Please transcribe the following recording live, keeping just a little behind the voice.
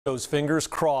Those fingers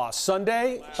crossed.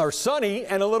 Sunday, or sunny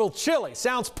and a little chilly.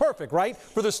 Sounds perfect, right?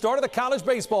 For the start of the college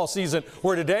baseball season,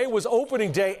 where today was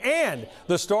opening day and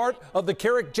the start of the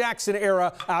Kerrick Jackson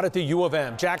era out at the U of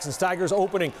M. Jackson's Tigers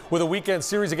opening with a weekend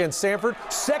series against Samford.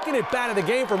 Second at bat of the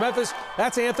game for Memphis,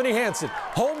 that's Anthony Hansen.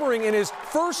 Homering in his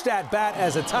first at bat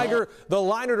as a Tiger. The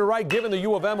liner to right, giving the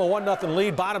U of M a 1-0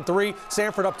 lead. Bottom three,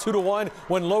 Samford up 2-1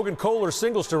 when Logan Kohler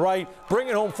singles to right,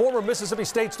 bringing home former Mississippi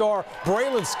State star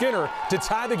Braylon Skinner to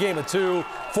tie the game at 2.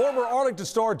 Former Arlington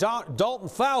star Dalton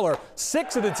Fowler,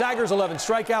 6 of the Tigers' 11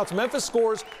 strikeouts. Memphis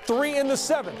scores 3 in the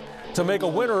 7th to make a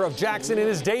winner of Jackson in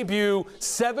his debut,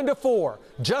 7-4.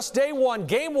 Just day one,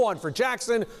 game one for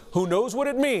Jackson, who knows what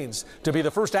it means to be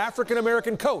the first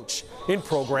African-American coach in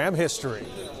program history.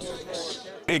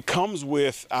 It comes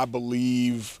with, I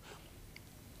believe,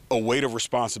 a weight of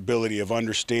responsibility of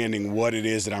understanding what it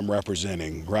is that I'm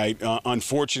representing, right?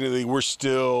 Unfortunately, we're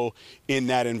still in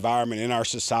that environment in our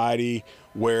society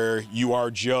where you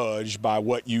are judged by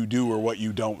what you do or what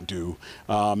you don't do.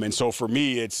 And so for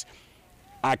me,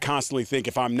 I constantly think,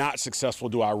 if I'm not successful,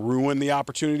 do I ruin the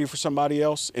opportunity for somebody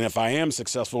else? And if I am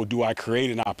successful, do I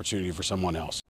create an opportunity for someone else?